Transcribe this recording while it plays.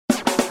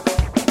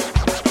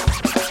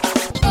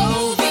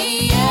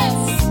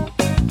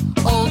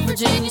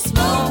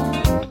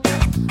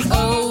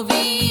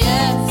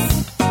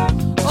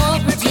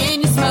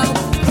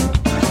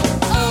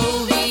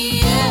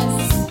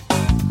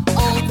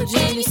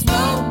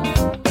Smoke.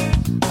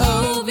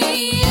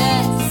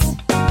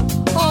 OVS.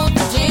 Old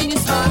Virginia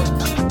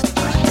Smoke.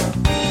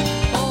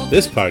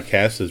 This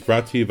podcast is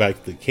brought to you by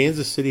the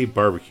Kansas City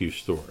Barbecue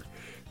Store,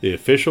 the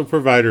official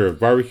provider of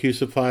barbecue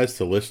supplies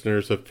to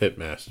listeners of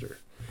Pitmaster.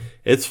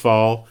 It's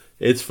fall,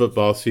 it's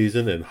football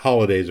season, and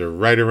holidays are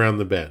right around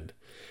the bend.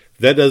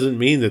 That doesn't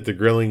mean that the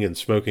grilling and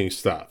smoking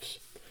stops.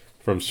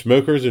 From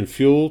smokers and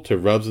fuel to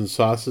rubs and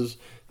sauces,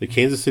 the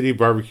Kansas City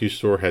Barbecue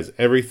Store has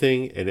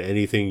everything and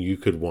anything you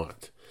could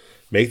want.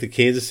 Make the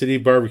Kansas City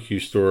Barbecue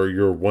Store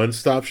your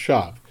one-stop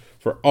shop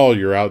for all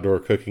your outdoor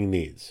cooking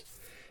needs.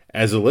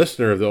 As a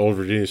listener of the Old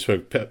Virginia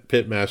Smoke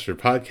Pitmaster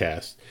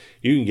podcast,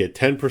 you can get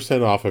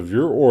 10% off of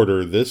your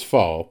order this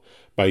fall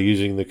by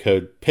using the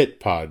code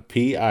PITPOD,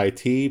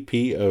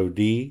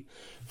 PITPOD,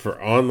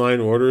 for online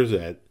orders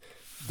at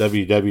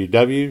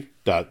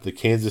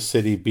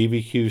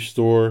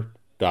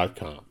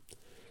www.thekansascitybbqstore.com.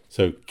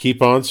 So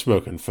keep on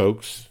smoking,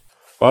 folks.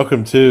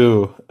 Welcome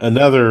to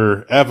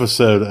another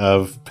episode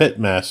of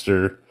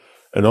Pitmaster,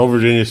 an Old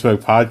Virginia Smoke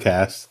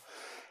podcast.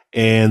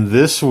 And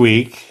this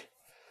week,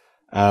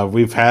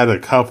 we've had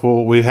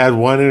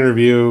one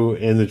interview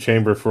in the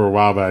chamber for a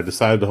while, but I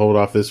decided to hold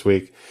off this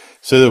week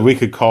so that we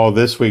could call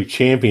this week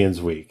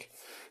Champions Week,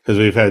 because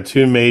we've had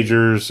 2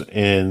 majors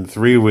in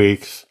 3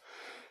 weeks,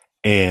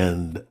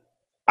 and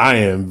I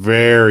am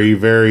very,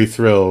 very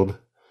thrilled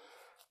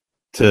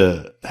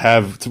to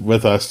have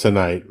with us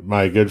tonight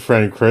my good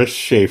friend Chris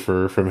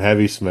Schaefer from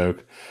Heavy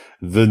Smoke,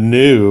 the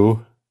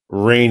new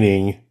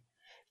reigning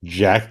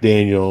Jack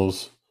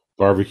Daniel's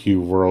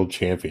Barbecue World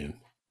Champion.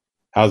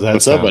 How's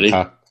that sound? What's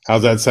up, buddy?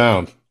 How's that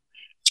sound?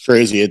 It's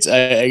crazy.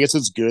 I guess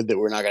it's good that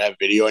we're not going to have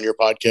video on your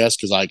podcast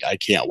because I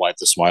can't wipe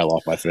the smile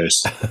off my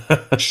face.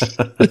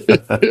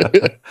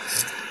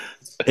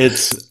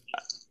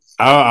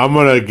 I'm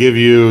going to give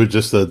you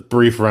just a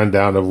brief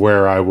rundown of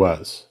where I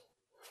was.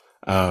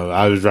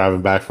 I was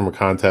driving back from a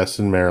contest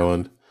in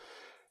Maryland,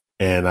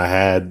 and I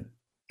had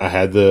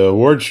the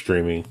award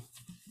streaming,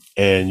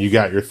 and you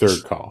got your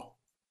third call,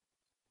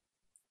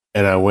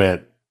 and I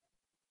went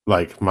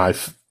I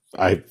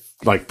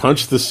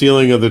punched the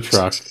ceiling of the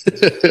truck,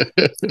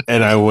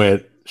 and I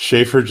went,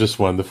 Schaefer just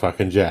won the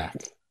fucking Jack.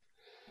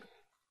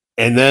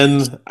 And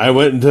then I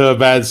went into a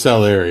bad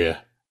cell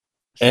area,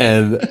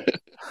 and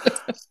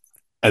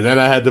then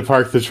I had to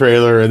park the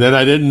trailer, and then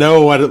I didn't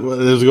know what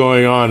was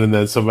going on, and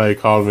then somebody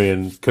called me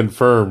and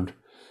confirmed.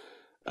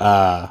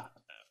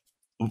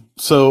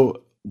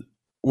 So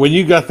when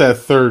you got that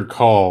third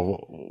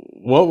call,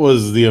 what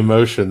was the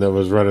emotion that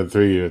was running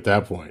through you at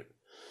that point?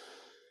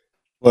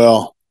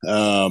 Well,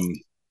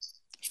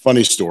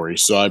 funny story.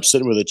 So I'm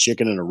sitting with a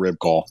chicken and a rib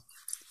call,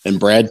 and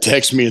Brad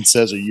texts me and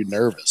says, "Are you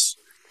nervous?"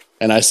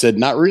 And I said,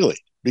 "Not really,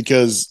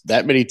 because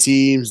that many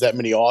teams, that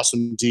many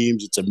awesome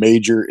teams, it's a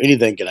major,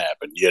 anything can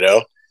happen, you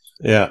know?"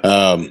 Yeah.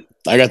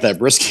 I got that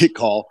brisket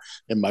call,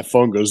 and my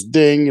phone goes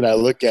ding, and I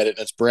look at it, and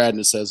it's Brad,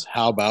 and it says,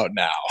 "How about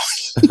now?"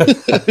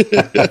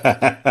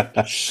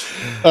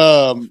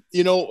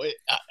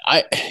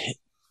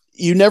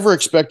 You never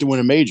expect to win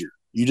a major.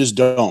 You just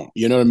don't.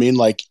 You know what I mean?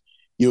 Like,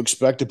 you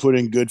expect to put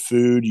in good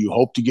food. You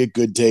hope to get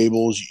good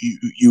tables.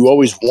 You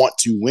always want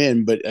to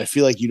win, but I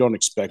feel like you don't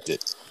expect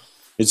it.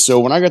 And so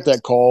when I got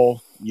that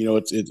call,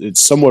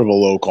 it's somewhat of a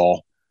low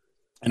call,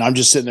 and I'm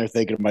just sitting there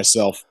thinking to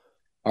myself,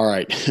 all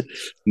right,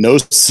 no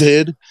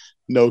Sid,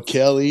 no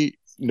Kelly,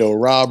 no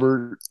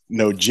Robert,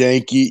 no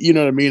Janky. You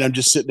know what I mean? I'm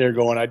just sitting there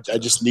going, I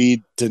just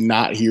need to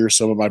not hear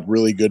some of my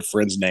really good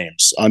friends'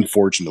 names,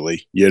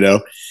 unfortunately, you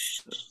know?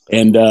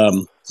 And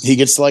he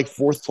gets to like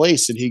 4th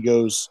place, and he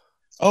goes,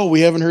 "Oh,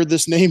 we haven't heard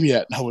this name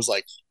yet." And I was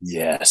like,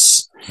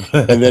 yes.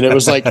 And then it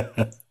was like,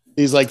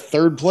 he's like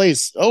 3rd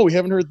place. "Oh, we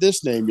haven't heard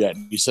this name yet."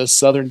 And he says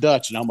Southern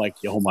Dutch. And I'm like,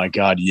 oh my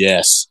God,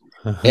 yes.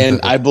 And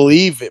I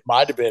believe it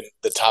might've been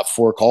the top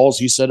 4 calls.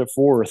 He said it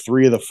 4 or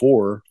 3 of the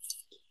 4.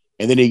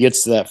 And then he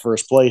gets to that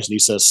 1st place and he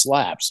says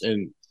Slaps.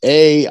 And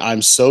A,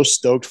 I'm so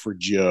stoked for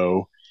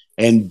Joe.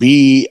 And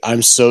B,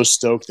 I'm so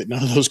stoked that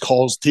none of those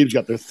teams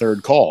got their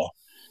 3rd call.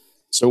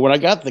 So when I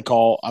got the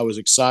call, I was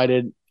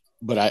excited,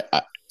 but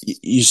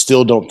you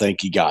still don't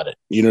think he got it.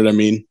 You know what I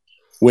mean?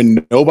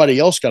 When nobody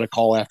else got a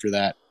call after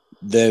that,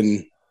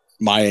 then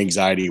my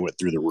anxiety went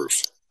through the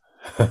roof.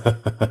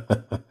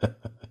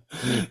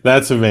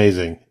 That's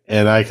amazing.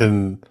 And I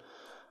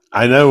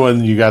know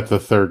when you got the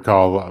 3rd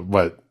call,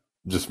 what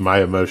just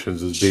my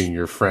emotions as being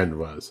your friend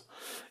was,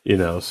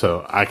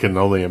 so I can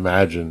only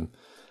imagine,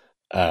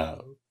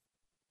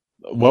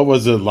 what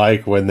was it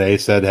like when they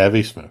said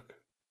Heavy Smoke?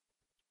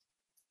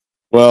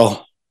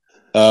 Well,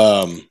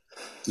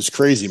 it's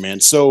crazy, man.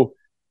 So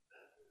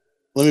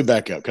let me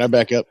back up. Can I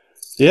back up?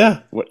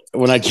 Yeah.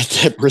 When I get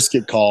that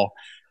brisket call,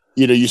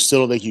 you still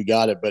don't think you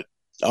got it, but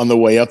on the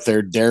way up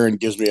there, Darren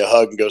gives me a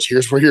hug and goes,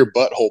 "Here's where your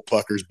butthole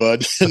puckers,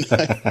 bud."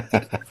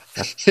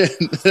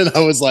 And I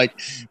was like,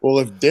 well,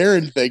 if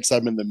Darren thinks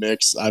I'm in the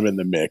mix, I'm in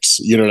the mix.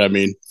 You know what I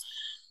mean?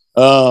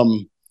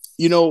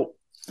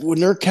 When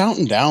they're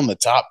counting down the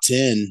top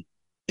 10,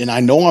 and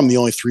I know I'm the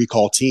only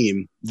 3-call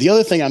team, the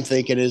other thing I'm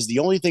thinking is the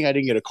only thing I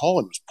didn't get a call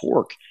in was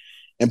pork.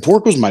 And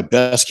pork was my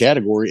best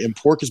category, and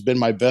pork has been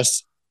my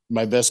best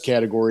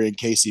category in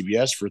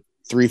KCBS for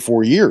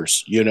 3-4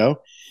 years,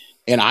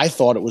 and I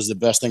thought it was the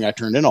best thing I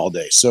turned in all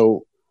day.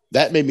 So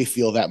that made me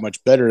feel that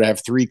much better to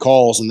have 3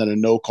 calls and then a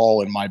no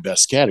call in my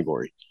best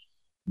category.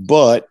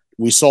 But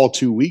we saw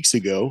 2 weeks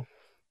ago,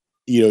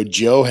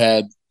 Joe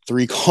had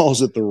 3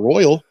 calls at the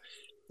Royal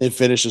and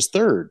finishes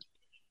third.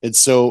 And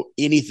so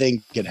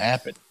anything can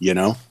happen,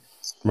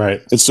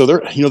 Right. And so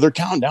they're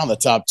counting down the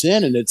top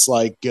 10, and it's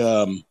like,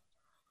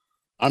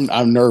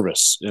 I'm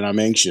nervous and I'm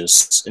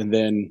anxious. And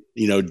then,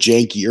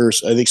 Janky, or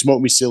I think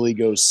Smoke Me Silly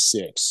goes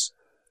 6,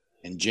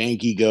 and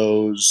Janky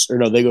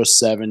they go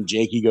 7,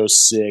 Janky goes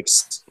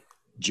 6,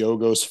 Joe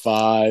goes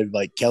 5,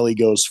 like Kelly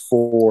goes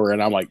 4.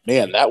 And I'm like,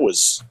 man, that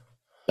was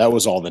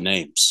all the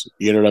names.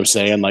 You know what I'm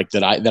saying? Like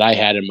that I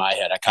had in my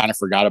head. I kind of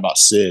forgot about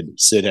Sid.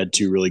 Sid had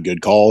 2 really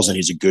good calls, and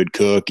he's a good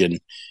cook, and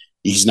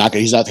he's not the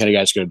kind of guy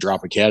that's going to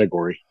drop a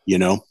category,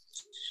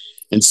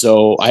 And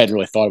so I hadn't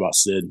really thought about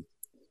Sid.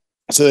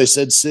 So they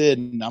said Sid,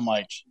 and I'm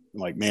like,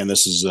 man,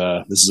 this is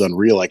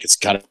unreal. Like, it's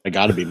got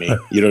to be me.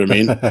 You know what I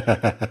mean?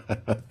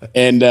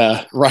 And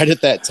right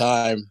at that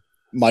time,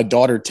 my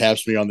daughter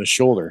taps me on the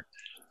shoulder,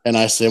 and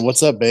I said,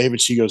 "What's up, babe?"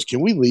 And she goes, "Can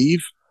we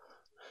leave?"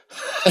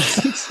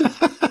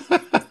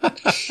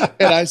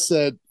 And I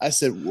said,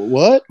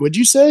 "What? What'd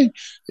you say?"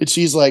 And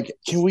she's like,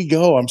 "Can we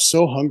go? I'm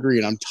so hungry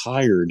and I'm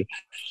tired."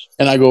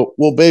 And I go,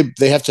 "Well, babe,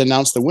 they have to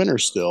announce the winner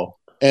still."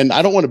 And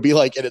I don't want to be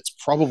like, and it's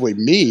probably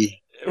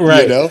me,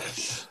 right?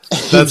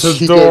 That's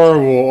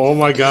adorable. Oh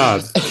my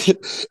God.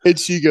 And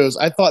she goes,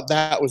 "I thought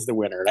that was the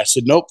winner." And I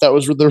said, "Nope, that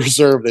was the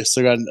reserve. They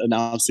still got to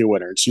announce the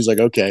winner." And she's like,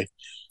 "Okay."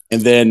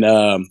 And then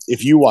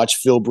if you watch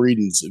Phil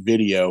Breeden's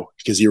video,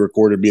 because he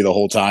recorded me the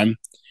whole time,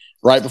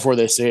 right before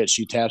they say it,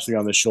 she taps me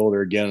on the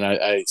shoulder again. And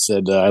I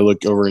said, I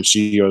look over and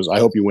she goes, "I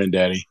hope you win,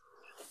 Daddy."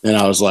 And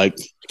I was like,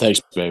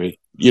 "Thanks, baby."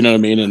 You know what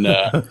I mean? And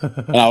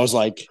and I was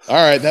like, "All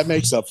right, that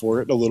makes up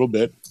for it a little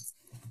bit."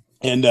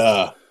 And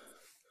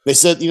they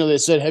said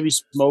heavy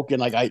smoke, and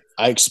like I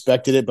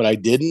expected it, but I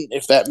didn't,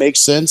 if that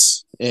makes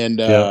sense. And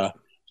I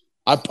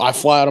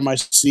fly out of my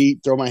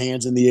seat, throw my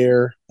hands in the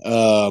air,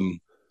 and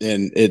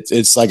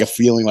it's like a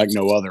feeling like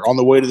no other. On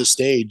the way to the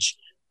stage,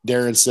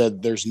 Darren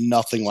said, "There's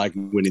nothing like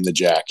winning the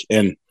Jack."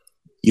 And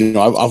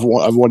I've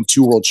won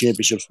 2 world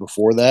championships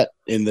before that,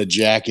 and the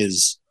Jack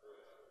it's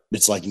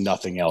like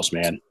nothing else,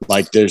 man.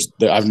 Like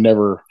I've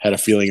never had a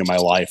feeling in my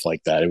life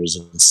like that. It was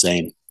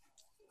insane.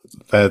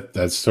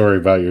 That story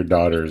about your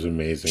daughter is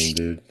amazing,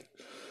 dude.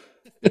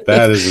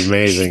 That is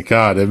amazing.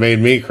 God, it made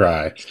me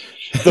cry.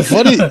 The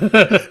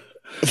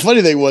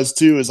funny thing was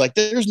too is like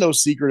there's no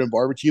secret in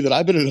barbecue that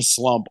I've been in a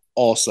slump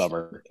all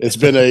summer. It's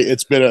been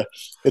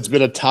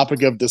a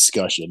topic of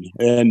discussion.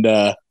 And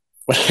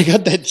when I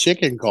got that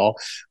chicken call,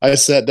 I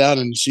sat down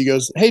and she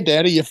goes, "Hey,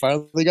 Daddy, you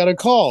finally got a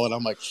call." And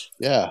I'm like,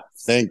 "Yeah,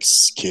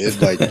 thanks, kid."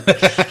 Like,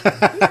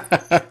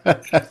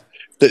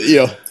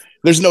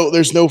 there's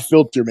no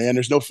filter, man.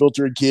 There's no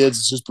filter in kids.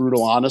 It's just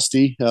brutal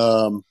honesty.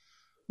 But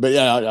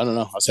yeah, I don't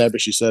know. I was happy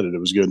she said it. It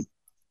was good.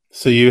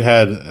 So you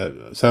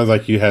had sounds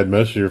like you had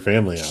most of your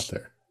family out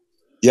there.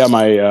 Yeah,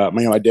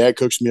 my dad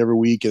cooks me every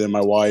week, and then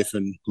my wife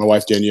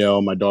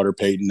Danielle, my daughter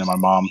Peyton, and my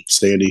mom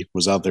Sandy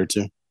was out there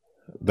too.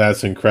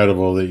 That's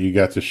incredible that you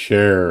got to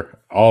share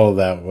all of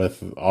that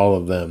with all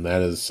of them.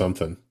 That is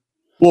something.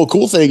 Well,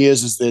 cool thing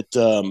is that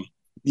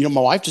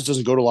my wife just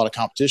doesn't go to a lot of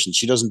competitions.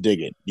 She doesn't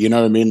dig it. You know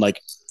what I mean? Like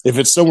if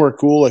it's somewhere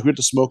cool, like we went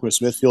to Smoke with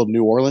Smithfield,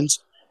 New Orleans.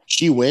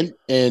 She went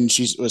and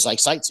she was like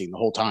sightseeing the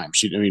whole time.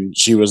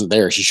 She wasn't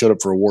there. She showed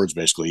up for awards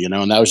basically, and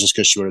that was just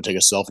because she wanted to take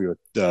a selfie with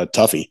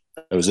Tuffy.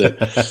 That was it.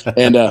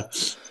 And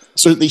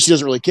so she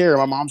doesn't really care.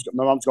 My mom's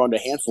gone to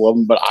a handful of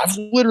them, but I've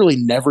literally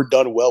never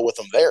done well with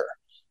them there.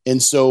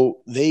 And so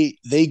they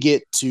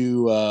get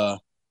to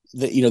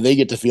they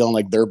get to feeling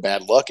like they're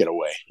bad luck in a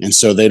way, and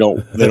so they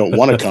don't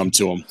want to come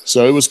to them.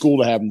 So it was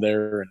cool to have them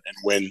there and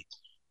win,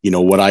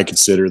 what I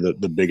consider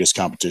the biggest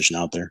competition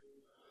out there.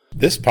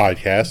 This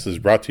podcast is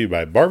brought to you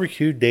by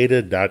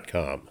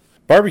BarbecueData.com.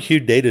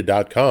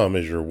 BarbecueData.com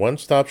is your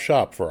one-stop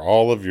shop for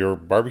all of your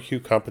barbecue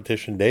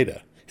competition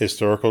data.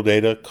 Historical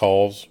data,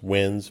 calls,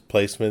 wins,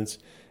 placements,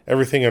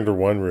 everything under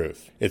one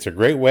roof. It's a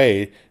great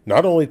way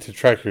not only to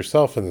track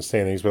yourself in the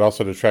standings, but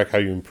also to track how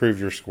you improve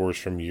your scores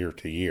from year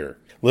to year.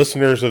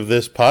 Listeners of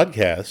this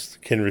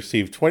podcast can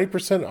receive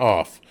 20%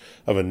 off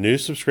of a new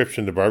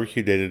subscription to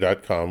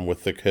BarbecueData.com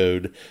with the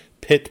code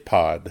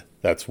PITPOD.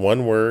 That's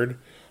one word,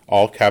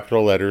 all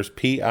capital letters,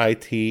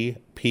 PITPOD,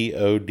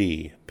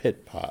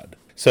 PITPOD.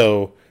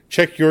 So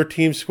check your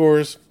team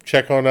scores,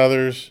 check on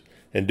others,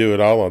 and do it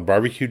all on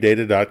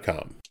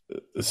BarbecueData.com.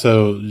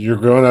 So you're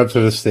going up to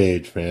the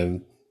stage,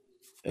 man,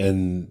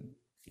 and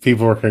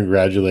people are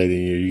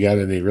congratulating you. You got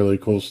any really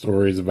cool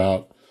stories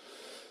about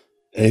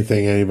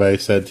anything anybody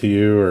said to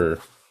you or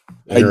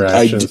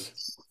interactions?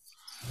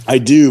 I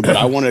do, but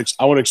I want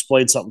to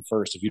explain something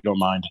first, if you don't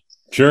mind.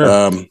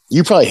 Sure.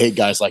 You probably hate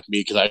guys like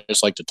me because I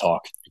just like to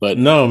talk. But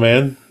no,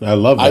 man, I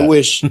love that.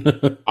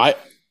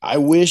 I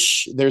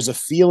wish there's a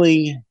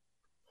feeling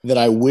that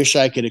I wish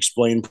I could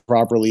explain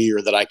properly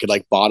or that I could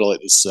like bottle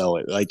it and sell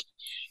it. Like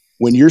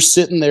when you're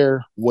sitting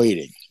there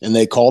waiting and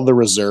they call the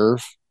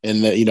reserve and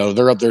you know,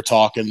 they're up there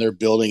talking, they're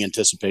building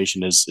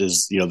anticipation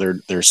is, you know,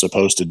 they're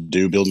supposed to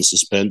do, building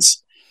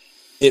suspense.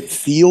 It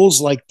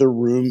feels like the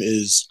room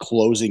is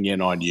closing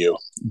in on you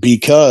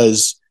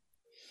because,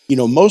 you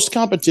know, most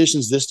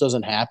competitions, this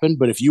doesn't happen.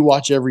 But if you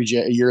watch every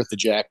year at the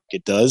Jack,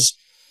 it does.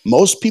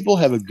 Most people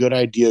have a good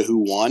idea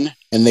who won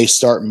and they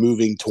start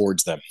moving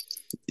towards them.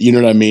 You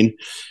know what I mean?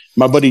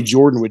 My buddy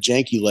Jordan with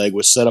Janky Leg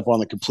was set up on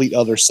the complete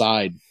other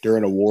side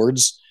during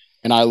awards.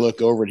 And I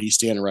look over and he's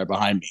standing right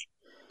behind me.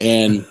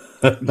 And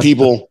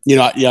people, you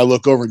know, I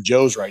look over and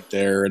Joe's right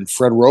there and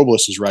Fred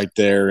Robles is right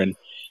there. And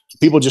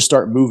people just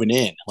start moving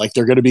in like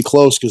they're going to be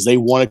close because they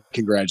want to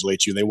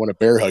congratulate you. They want to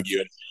bear hug you.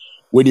 And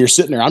when you're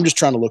sitting there, I'm just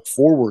trying to look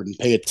forward and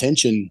pay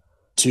attention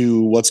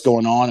to what's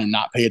going on and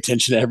not pay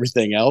attention to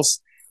everything else.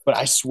 But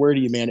I swear to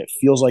you, man, it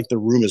feels like the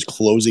room is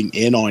closing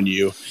in on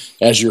you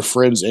as your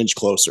friends inch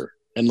closer.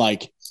 And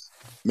like,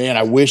 man,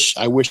 I wish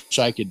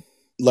I could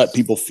let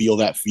people feel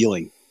that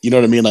feeling. You know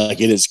what I mean?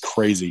 Like it is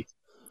crazy.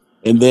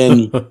 And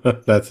then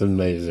that's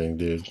amazing,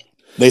 dude.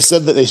 They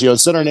said that they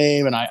said her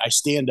name, and I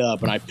stand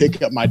up and I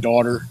pick up my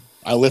daughter.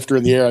 I lift her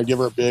in the air. I give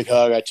her a big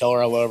hug. I tell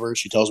her I love her.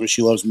 She tells me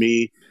she loves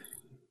me.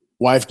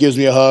 Wife gives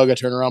me a hug. I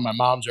turn around. My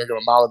mom's there. Give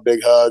my mom a big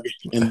hug.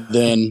 And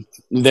then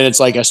it's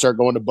like I start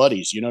going to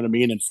buddies. You know what I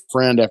mean? And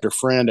friend after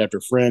friend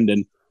after friend.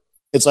 And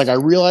it's like I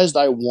realized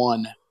I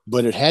won,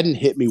 but it hadn't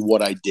hit me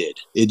what I did.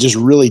 It just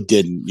really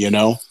didn't, you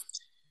know?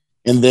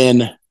 And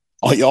then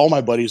all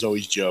my buddies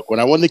always joke. When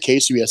I won the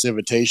KCBS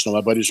Invitational,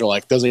 my buddies are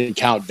like, doesn't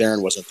count.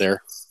 Darren wasn't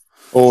there.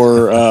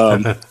 Or,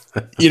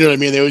 you know what I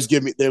mean? They always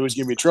give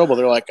me trouble.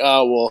 They're like,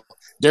 oh, well,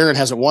 Darren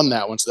hasn't won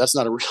that one. So that's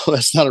not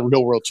a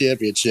real world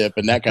championship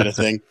and that kind of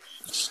thing.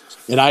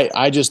 And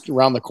I just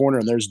around the corner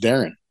and there's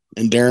Darren,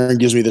 and Darren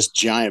gives me this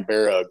giant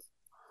bear hug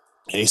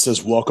and he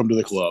says, welcome to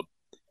the club.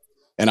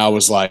 And I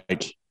was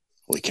like,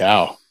 holy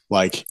cow,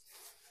 like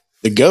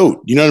the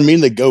GOAT, you know what I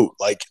mean? The GOAT,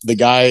 like the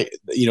guy,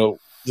 you know,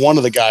 one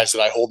of the guys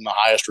that I hold in the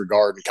highest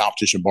regard in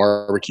competition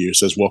barbecue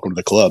says, welcome to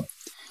the club.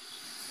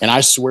 And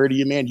I swear to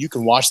you, man, you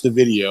can watch the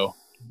video.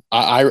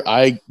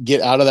 I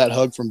get out of that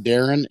hug from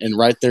Darren, and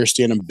right there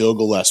standing Bill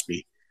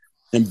Gillespie.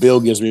 And Bill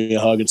gives me a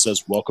hug and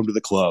says, welcome to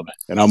the club.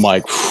 And I'm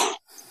like,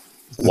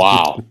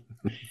 wow.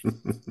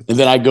 And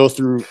then I go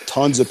through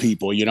tons of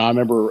people. You know, I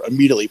remember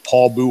immediately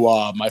Paul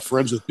Buab, my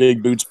friends with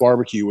Big Boots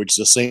Barbecue, which is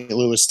a St.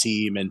 Louis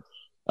team,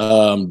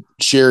 and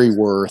Sherry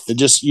Worth, and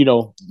just, you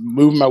know,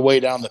 moving my way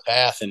down the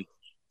path. And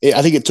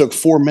I think it took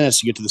 4 minutes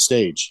to get to the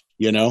stage,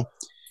 you know.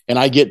 And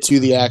I get to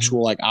the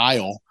actual like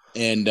aisle,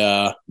 and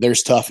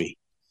there's Tuffy.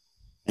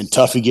 And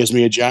Tuffy gives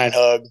me a giant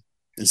hug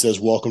and says,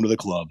 welcome to the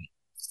club.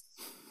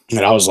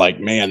 And I was like,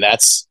 man,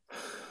 that's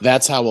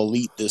how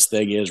elite this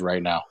thing is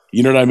right now.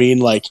 You know what I mean?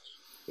 Like,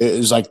 it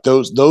was like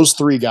those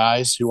three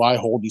guys who I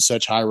hold in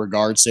such high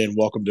regard saying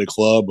welcome to the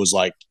club was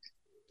like,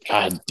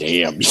 God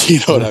damn. You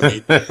know what I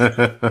mean?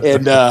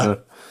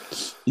 And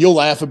you'll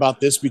laugh about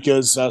this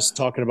because I was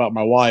talking about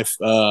my wife.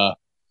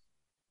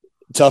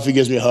 Tuffy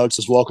gives me a hug,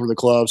 says, welcome to the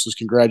club, says,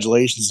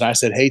 congratulations. And I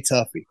said, hey,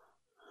 Tuffy,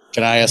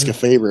 can I ask a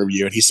favor of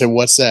you? And he said,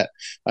 what's that?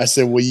 I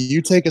said, will you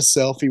take a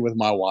selfie with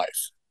my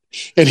wife?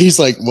 And he's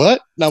like,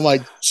 what? And I'm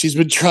like, she's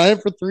been trying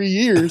for 3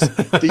 years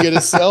to get a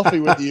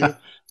selfie with you,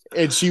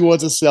 and she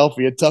wants a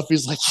selfie. And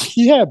Tuffy's like,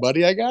 yeah,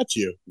 buddy, I got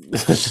you.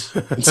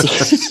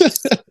 It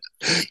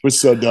was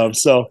so dumb.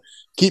 So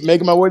keep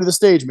making my way to the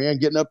stage, man,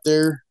 getting up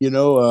there. You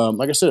know,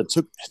 like I said, it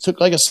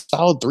took like a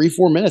solid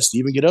 3-4 minutes to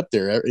even get up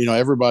there. You know,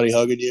 everybody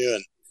hugging you,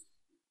 and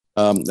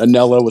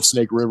Anello with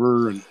Snake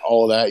River and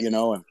all of that, you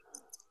know, and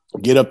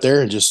get up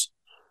there and just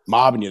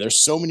mobbing you.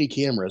 There's so many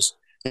cameras,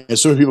 and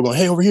so many people going,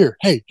 hey, over here,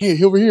 hey,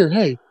 over here,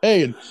 hey,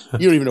 and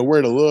you don't even know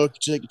where to look,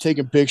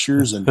 taking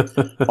pictures and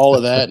all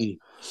of that. And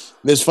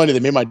it's funny, they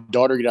made my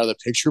daughter get out of the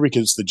picture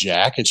because it's the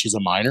Jack and she's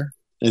a minor.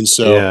 And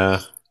so,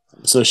 yeah.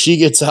 So she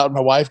gets out, and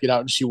my wife get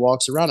out, and she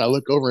walks around. I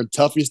look over, and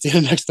Tuffy's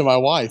standing next to my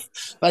wife.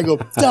 And I go,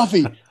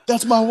 Tuffy,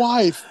 that's my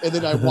wife. And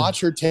then I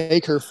watch her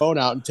take her phone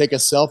out and take a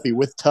selfie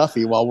with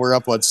Tuffy while we're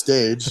up on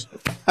stage.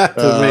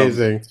 That's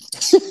amazing.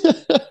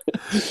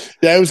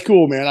 Yeah, it was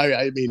cool, man.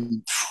 I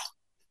mean,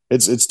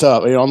 it's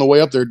tough. You know, on the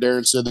way up there,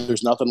 Darren said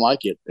there's nothing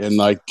like it, and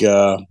like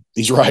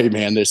he's right,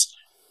 man.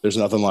 There's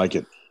nothing like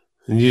it.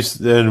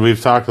 And we've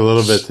talked a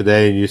little bit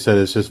today, and you said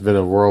it's just been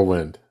a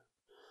whirlwind.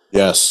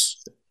 Yes.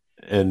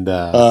 And you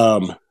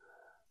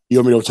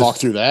want me to talk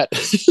through that?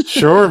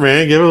 Sure,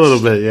 man. Give a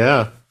little bit,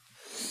 yeah.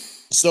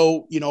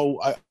 So, you know,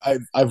 I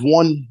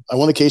won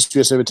the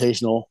KCBS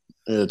Invitational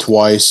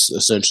twice,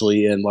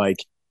 essentially, and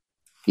like,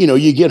 you know,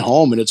 you get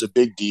home and it's a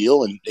big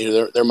deal, and you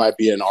know, there might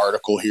be an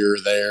article here or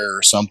there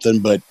or something,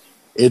 but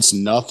it's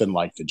nothing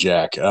like the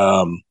Jack.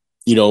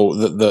 You know,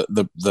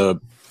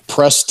 the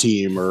press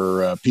team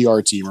or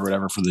PR team or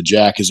whatever for the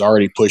Jack has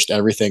already pushed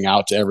everything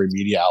out to every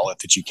media outlet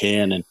that you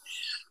can, and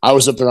I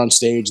was up there on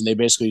stage, and they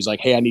basically was like,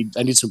 hey, I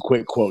need some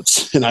quick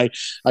quotes. And I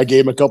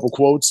gave them a couple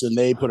quotes, and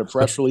they put a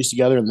press release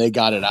together, and they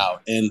got it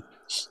out. And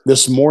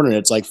this morning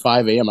it's like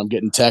 5 a.m. I'm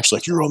getting texts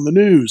like, "You're on the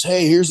news.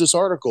 Hey, here's this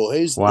article.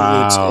 Hey,"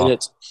 Wow.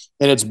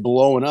 and it's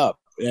blowing up.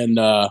 And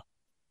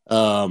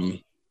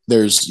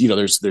there's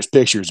there's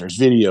pictures, there's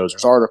videos,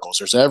 there's articles,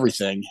 there's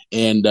everything.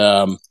 And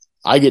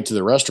I get to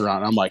the restaurant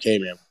and I'm like, "Hey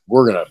man,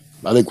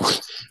 I think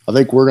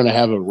we're gonna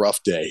have a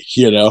rough day,"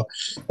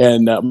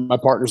 And my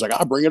partner's like,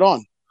 "I'll bring it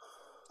on."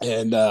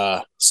 And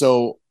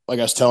so, like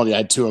I was telling you, I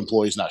had 2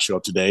 employees not show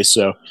up today.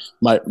 So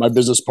my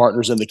business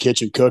partner's in the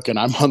kitchen cooking.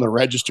 I'm on the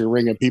register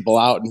ringing people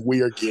out, and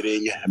we are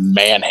getting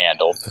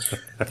manhandled.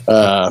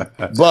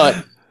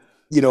 But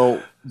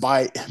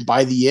by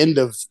the end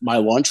of my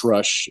lunch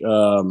rush,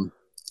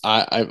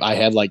 I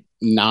had like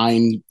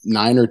nine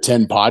or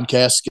 10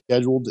 podcasts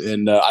scheduled,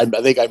 and I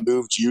think I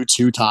moved you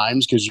 2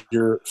 times because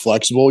you're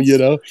flexible.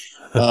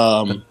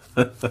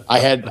 I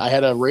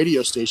had a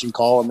radio station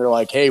call, and they're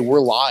like, "Hey,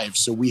 we're live,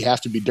 so we have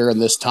to be during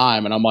this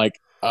time." And I'm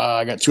like,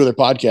 "I got 2 other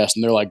podcasts,"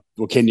 and they're like,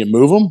 "Well, can you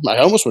move them?" I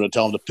almost want to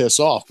tell them to piss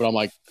off, but I'm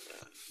like,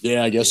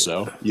 "Yeah, I guess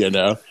so."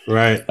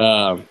 Right.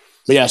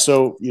 But yeah,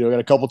 so I got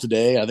a couple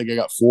today. I think I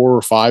got 4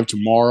 or 5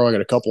 tomorrow. I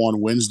got a couple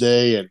on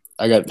Wednesday, and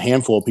I got a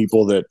handful of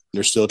people that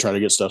they're still trying to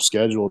get stuff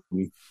scheduled.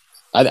 And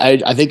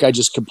I think I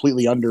just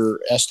completely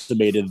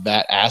underestimated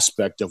that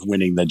aspect of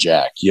winning the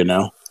Jack.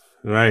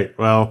 Right.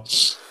 Well,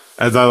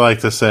 as I like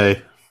to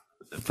say,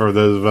 for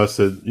those of us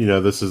that,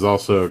 this is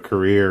also a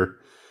career,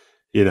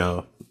 it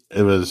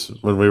was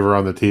when we were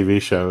on the TV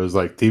show, it was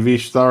like TV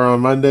star on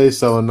Monday,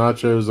 selling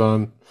nachos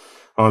on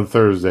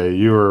Thursday.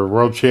 You were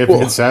world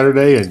champion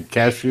Saturday and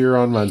cashier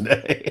on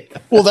Monday.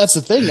 Well, that's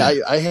the thing.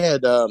 I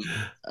had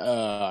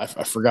I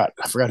forgot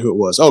who it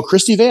was. Oh,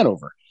 Christy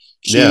Vanover.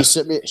 She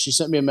sent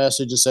me a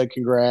message and said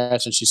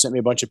congrats, and she sent me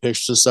a bunch of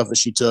pictures of stuff that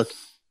she took.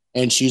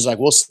 And she's like,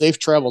 "Well, safe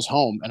travels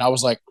home." And I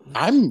was like,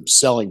 "I'm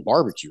selling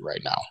barbecue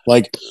right now.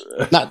 Like,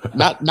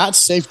 not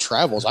safe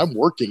travels. I'm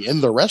working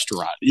in the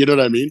restaurant. You know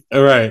what I mean?"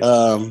 All right.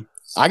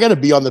 I got to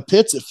be on the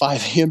pits at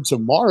 5 a.m.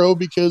 tomorrow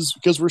because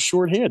we're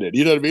shorthanded.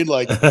 You know what I mean?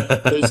 Like,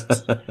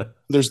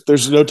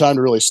 there's no time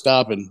to really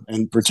stop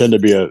and pretend to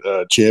be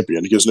a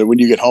champion, because when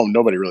you get home,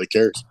 nobody really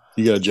cares.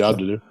 You got a job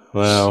to do.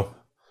 Well,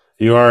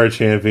 you are a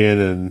champion,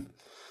 and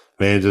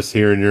man, just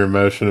hearing your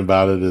emotion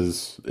about it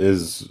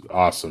is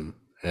awesome.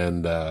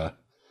 And I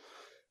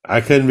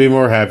couldn't be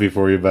more happy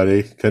for you,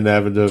 buddy. Couldn't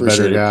happen to a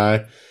better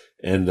guy.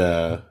 And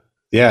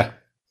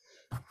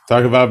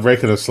talk about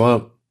breaking a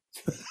slump.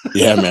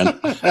 Yeah, man.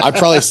 I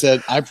probably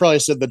said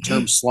the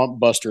term slump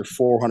buster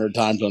 400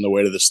 times on the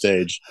way to the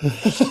stage.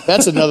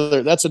 That's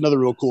another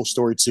real cool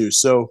story too.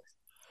 So,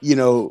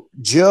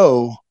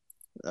 Joe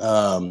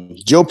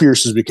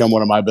Pierce has become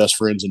one of my best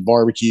friends in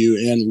barbecue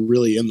and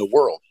really in the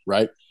world,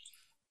 right?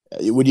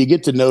 When you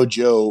get to know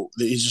Joe,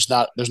 he's just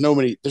not. There's not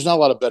a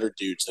lot of better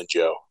dudes than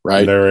Joe,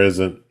 right? There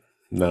isn't.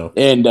 No.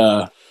 And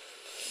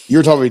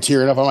you're talking about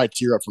tearing up. I might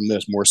tear up from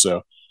this more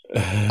so.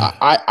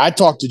 I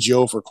talked to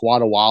Joe for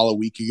quite a while a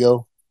week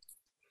ago,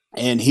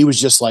 and he was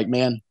just like,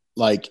 "Man,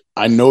 like,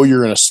 I know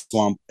you're in a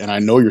slump and I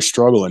know you're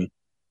struggling,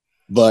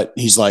 but,"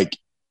 he's like,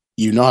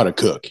 "you know how to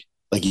cook.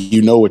 Like,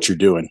 you know what you're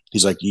doing."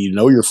 He's like, "You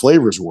know your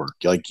flavors work.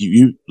 Like,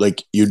 you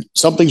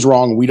something's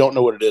wrong. We don't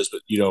know what it is,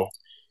 but you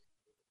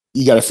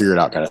got to figure it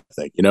out," kind of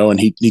thing, And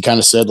he kind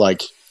of said,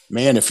 like,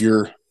 "Man, if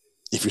you're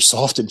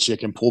soft in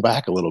chicken, pull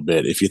back a little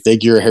bit. If you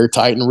think you're hair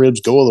tight in ribs,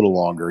 go a little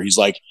longer." He's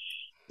like,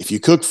 "If you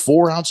cook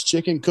 4-ounce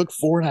chicken, cook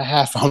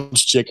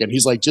 4.5-ounce chicken."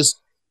 He's like,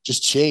 just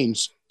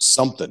change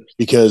something,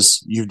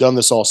 because you've done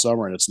this all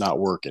summer and it's not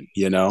working,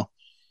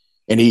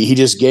 And he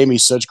just gave me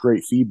such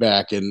great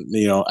feedback. And,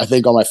 I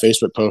think on my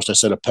Facebook post, I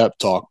said a pep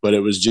talk, but it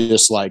was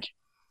just like,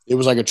 it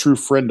was like a true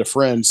friend to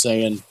friend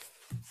saying,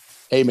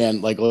 "Hey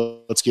man, like,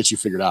 let's get you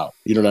figured out."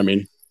 You know what I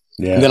mean?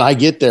 Yeah. And then I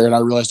get there and I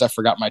realized I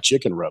forgot my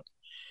chicken rub.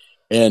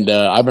 And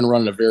I've been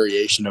running a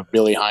variation of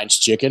Billy Hines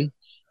chicken.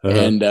 Uh-huh.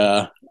 And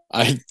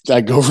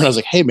I go over and I was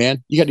like, "Hey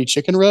man, you got any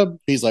chicken rub?"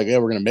 He's like, "Yeah,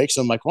 we're going to make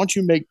some." I'm like, "Why don't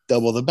you make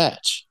double the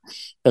batch?"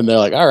 And they're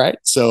like, "All right."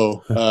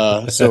 So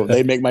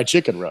they make my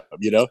chicken rub,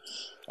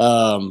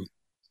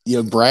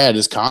 Brad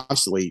is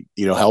constantly,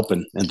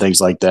 helping and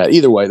things like that.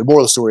 Either way, the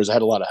moral of the story is I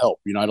had a lot of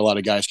help. I had a lot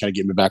of guys kind of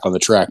get me back on the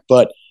track.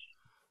 But,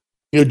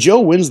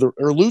 Joe loses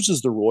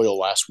the Royal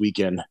last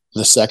weekend,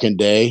 the second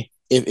day.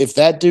 If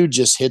that dude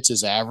just hits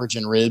his average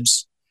in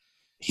ribs,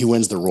 he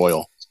wins the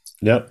Royal.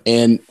 Yep.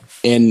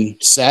 And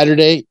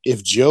Saturday,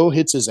 if Joe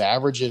hits his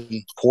average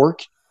in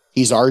pork,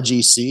 he's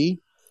RGC.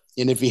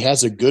 And if he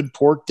has a good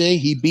pork day,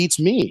 he beats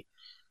me.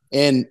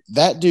 And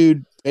that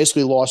dude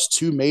basically lost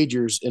 2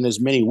 majors in as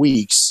many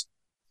weeks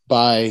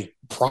by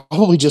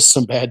probably just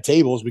some bad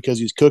tables because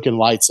he's cooking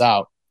lights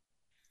out.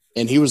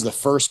 And he was the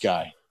first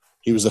guy.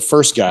 They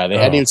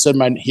hadn't even said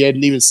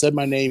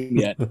my name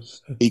yet.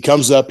 He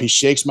comes up, he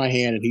shakes my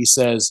hand, and he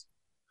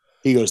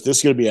goes, "This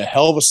is going to be a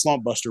hell of a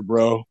slump buster,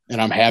 bro, and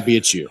I'm happy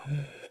it's you."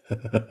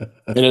 And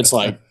it's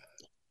like,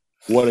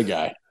 what a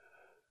guy.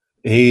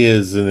 He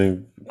is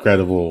an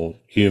incredible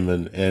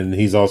human, and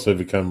he's also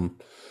become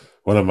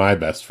one of my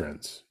best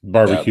friends,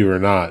 barbecue or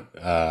not.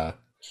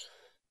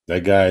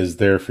 That guy is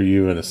there for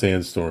you in a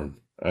sandstorm.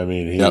 I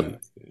mean,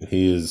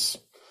 he is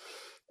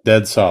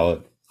Dead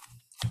solid.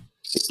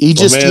 He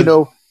just,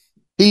 man.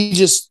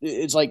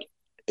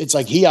 it's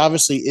like he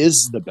obviously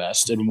is the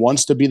best and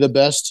wants to be the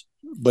best,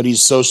 but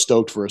he's so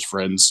stoked for his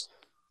friends.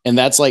 And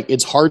that's like,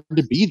 it's hard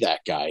to be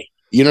that guy.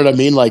 You know what I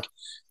mean? Like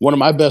one of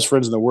my best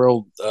friends in the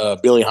world,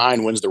 Billy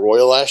Hine, wins the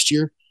Royal last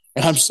year.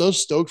 And I'm so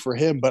stoked for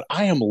him, but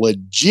I am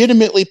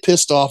legitimately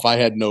pissed off I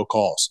had no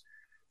calls.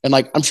 And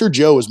like, I'm sure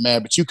Joe was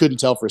mad, but you couldn't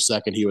tell for a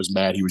second he was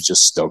mad. He was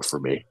just stoked for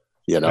me,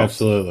 you know?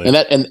 Absolutely.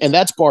 And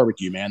that's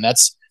barbecue, man.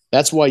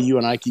 That's why you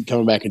and I keep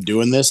coming back and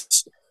doing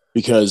this,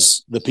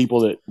 because the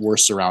people that we're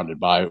surrounded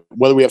by,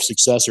 whether we have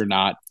success or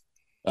not,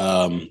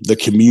 the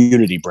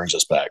community brings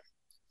us back.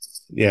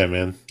 Yeah,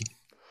 man.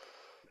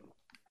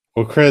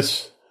 Well,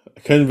 Chris,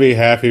 I couldn't be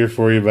happier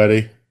for you,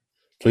 buddy.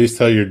 Please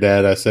tell your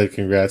dad I said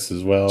congrats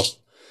as well.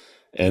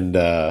 And,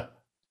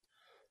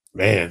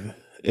 man,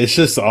 it's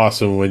just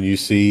awesome when you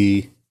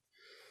see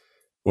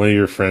one of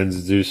your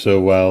friends do so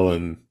well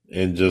and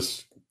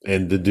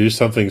to do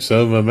something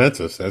so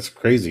momentous. That's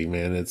crazy,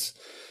 man. It's,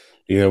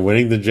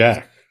 winning the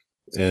Jack.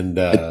 And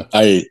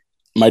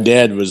my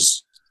dad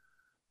was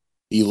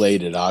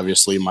elated.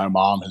 Obviously, my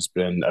mom has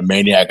been a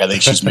maniac. I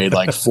think she's made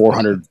like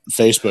 400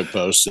 Facebook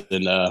posts,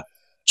 and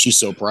she's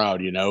so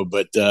proud,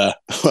 But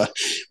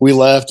we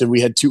left, and we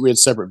had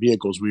separate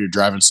vehicles. We were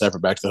driving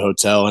separate back to the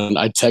hotel, and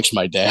I text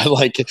my dad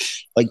like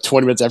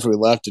 20 minutes after we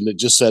left, and it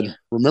just said,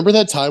 "Remember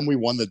that time we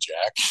won the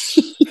Jack?"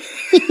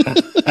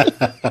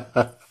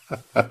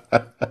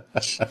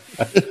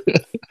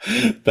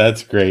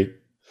 That's great.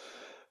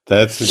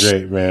 That's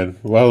great, man.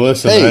 Well,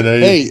 listen.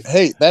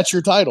 Hey, that's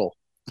your title.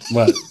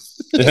 What?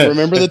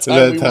 Remember the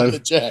time we won the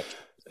Jack?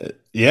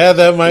 Yeah,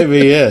 that might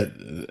be it.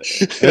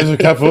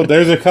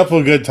 There's a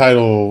couple good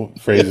title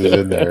phrases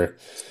in there.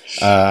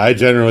 I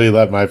generally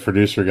let my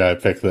producer guy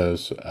pick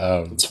those.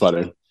 It's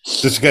funny.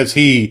 Just because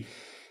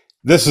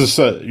this is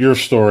your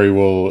story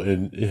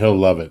and he'll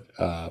love it.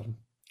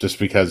 Just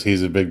because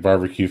he's a big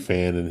barbecue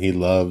fan and he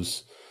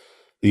loves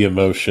the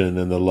emotion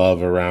and the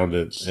love around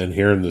it, and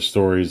hearing the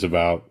stories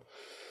about,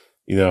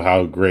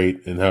 how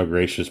great and how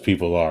gracious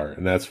people are.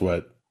 And that's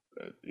what,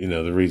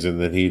 the reason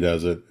that he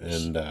does it.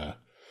 And,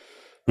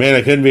 man,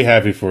 I couldn't be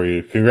happy for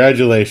you.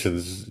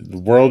 Congratulations.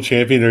 World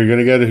champion. Are you going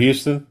to go to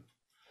Houston?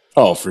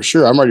 Oh, for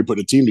sure. I'm already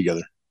putting a team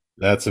together.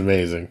 That's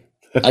amazing.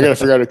 I got to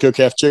figure out how to cook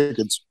half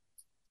chickens.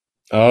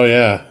 Oh,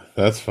 yeah.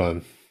 That's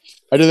fun.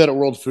 I did that at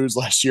World Foods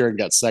last year and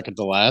got second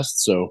to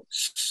last. So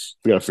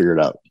we got to figure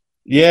it out.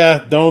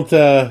 Yeah. Don't,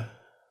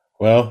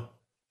 well,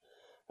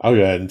 I'll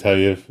go ahead and tell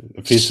you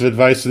a piece of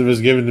advice that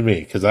was given to me,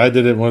 because I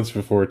did it once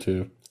before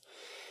too.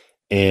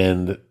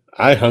 And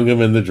I hung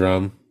them in the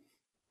drum.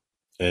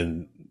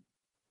 And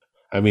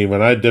I mean,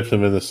 when I dipped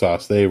them in the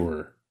sauce, they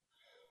were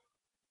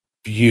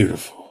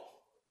beautiful.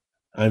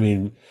 I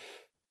mean,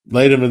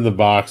 laid them in the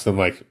box. I'm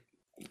like,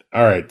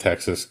 all right,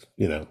 Texas,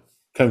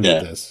 come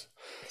get this.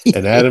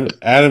 And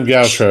Adam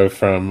Gautreaux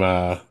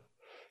from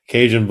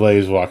Cajun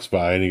Blaze walks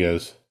by and he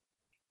goes,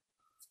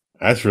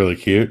 "That's really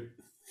cute."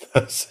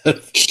 I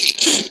said,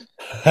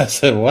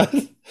 "What?"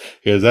 He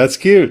goes, "That's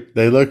cute.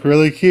 They look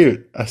really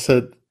cute." I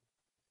said,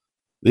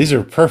 "These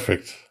are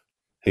perfect."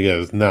 He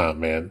goes, "Nah,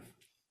 man."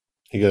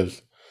 He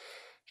goes,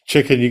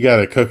 "Chicken, you got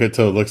to cook it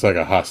till it looks like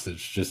a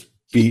hostage, just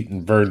beat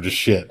and burned to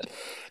shit."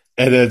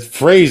 And that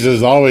phrase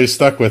has always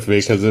stuck with me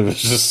because it was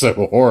just so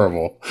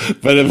horrible.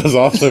 But it was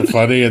also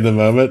funny in the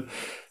moment.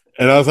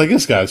 And I was like,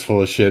 this guy's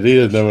full of shit. He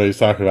didn't know what he was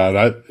talking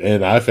about.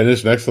 I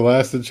finished next to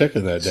last in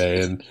chicken that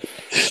day. And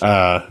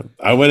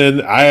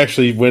I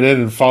actually went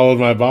in and followed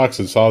my box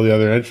and saw the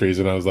other entries.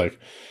 And I was like,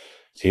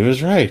 he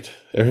was right.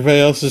 Everybody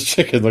else's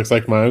chicken looks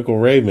like my Uncle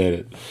Ray made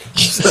it.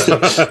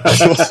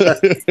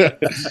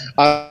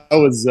 I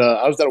was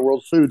at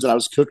World Foods and I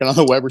was cooking on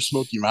the Weber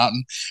Smoky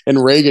Mountain,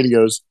 and Reagan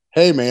goes,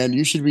 "Hey man,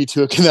 you should be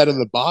cooking that in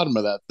the bottom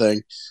of that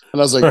thing."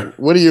 And I was like,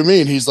 "What do you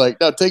mean?" He's like,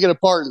 "No, take it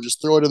apart and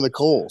just throw it in the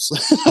coals."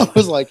 I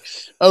was like,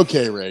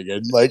 "Okay,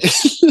 Reagan." Like,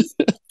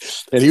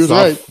 and he was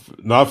right.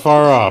 Not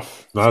far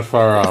off. Not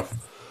far off.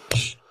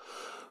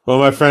 Well,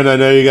 my friend, I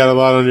know you got a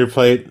lot on your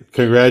plate.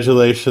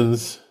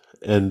 Congratulations.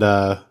 And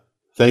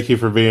thank you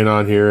for being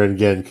on here. And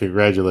again,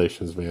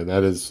 congratulations, man.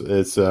 It's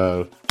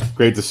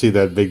great to see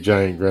that big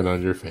giant grin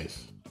on your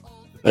face.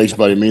 Thanks,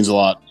 buddy. It means a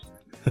lot.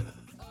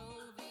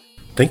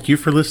 Thank you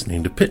for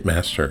listening to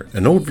Pitmaster,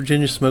 an Old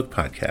Virginia Smoke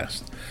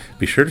podcast.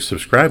 Be sure to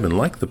subscribe and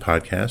like the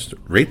podcast,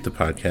 rate the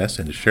podcast,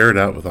 and to share it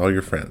out with all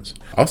your friends.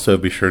 Also,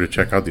 be sure to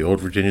check out the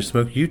Old Virginia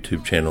Smoke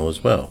YouTube channel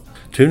as well.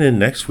 Tune in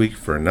next week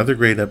for another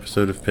great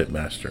episode of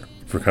Pitmaster.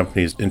 For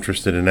companies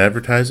interested in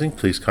advertising,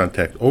 please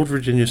contact Old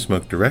Virginia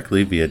Smoke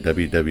directly via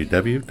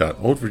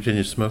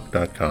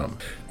www.oldvirginiasmoke.com.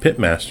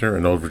 Pitmaster,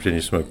 an Old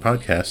Virginia Smoke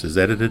podcast, is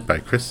edited by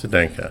Chris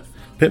Sedenka.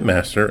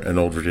 Pitmaster, an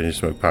Old Virginia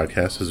Smoke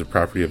podcast, is a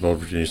property of Old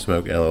Virginia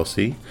Smoke,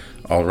 LLC.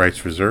 All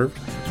rights reserved.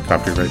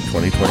 Copyright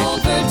 2022.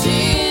 Old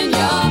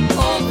Virginia,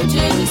 Old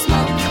Virginia.